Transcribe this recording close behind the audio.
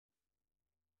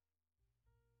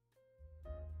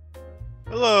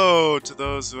Hello to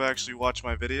those who actually watch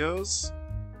my videos.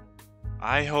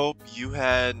 I hope you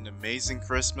had an amazing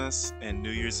Christmas and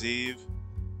New Year's Eve,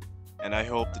 and I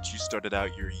hope that you started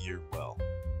out your year well.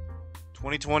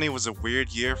 2020 was a weird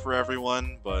year for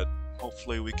everyone, but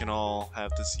hopefully we can all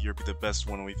have this year be the best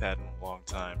one we've had in a long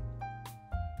time.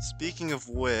 Speaking of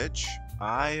which,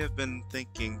 I have been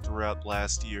thinking throughout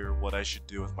last year what I should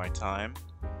do with my time,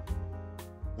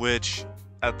 which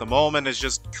at the moment is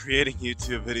just creating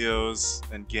YouTube videos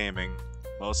and gaming.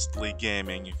 Mostly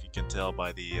gaming, if you can tell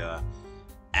by the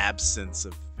absence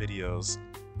of videos.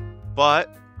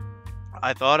 But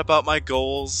I thought about my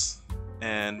goals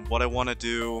and what I want to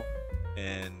do,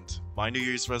 and my New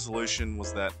Year's resolution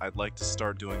was that I'd like to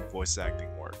start doing voice acting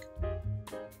work.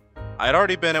 I'd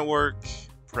already been at work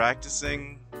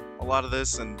practicing a lot of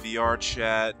this in VR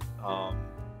chat.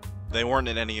 They weren't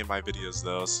in any of my videos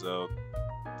though, so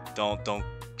don't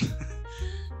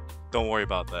don't worry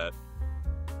about that.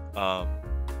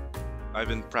 I've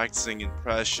been practicing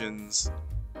impressions,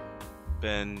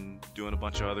 been doing a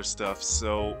bunch of other stuff,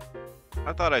 so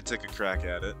I thought I'd take a crack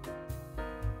at it.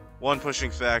 One pushing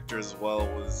factor as well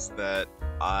was that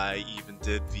I even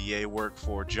did VA work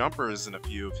for Jumpers in a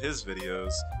few of his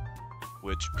videos,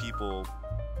 which people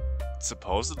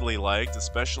supposedly liked,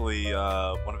 especially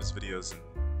one of his videos,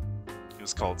 it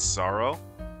was called Sorrow,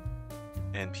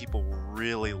 and people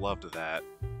really loved that,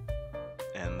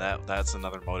 and that's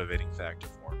another motivating factor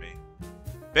for me.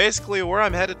 Basically, where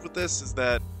I'm headed with this is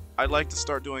that I'd like to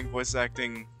start doing voice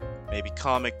acting, maybe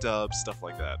comic dubs, stuff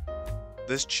like that.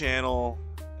 This channel,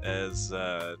 as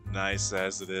nice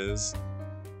as it is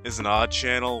an odd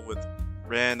channel with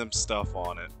random stuff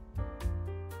on it.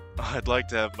 I'd like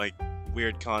to have my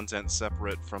weird content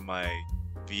separate from my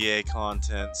VA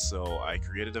content, so I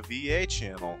created a VA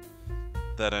channel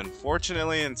that,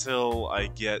 unfortunately, until I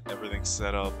get everything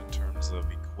set up in terms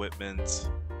of equipment,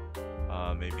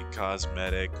 maybe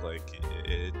cosmetic, like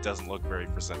it doesn't look very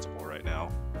presentable right now.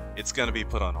 It's gonna be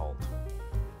put on hold.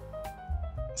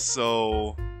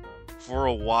 So for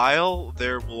a while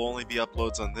there will only be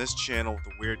uploads on this channel with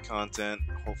the weird content.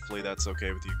 Hopefully that's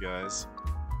okay with you guys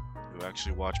who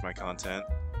actually watch my content.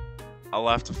 I'll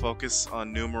have to focus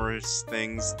on numerous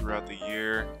things throughout the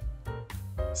year,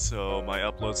 so my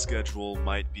upload schedule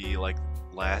might be like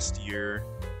last year,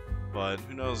 but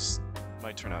who knows, it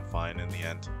might turn out fine in the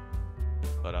end.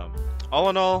 But all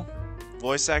in all,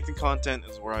 voice acting content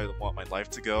is where I want my life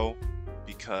to go,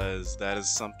 because that is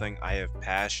something I have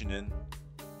passion in.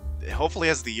 Hopefully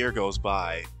as the year goes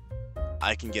by,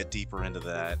 I can get deeper into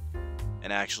that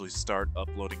and actually start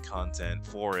uploading content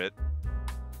for it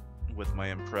with my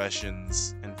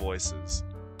impressions and voices.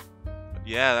 But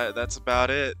yeah, that's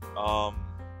about it.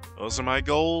 Those are my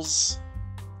goals.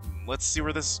 Let's see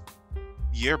where this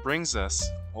year brings us.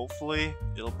 Hopefully,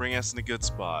 it'll bring us in a good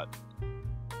spot.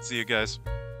 See you guys.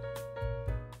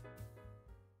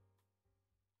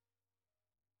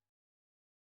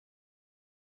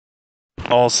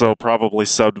 Also, probably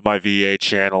sub to my VA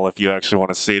channel if you actually want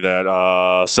to see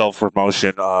that.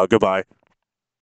 Self-promotion. Goodbye.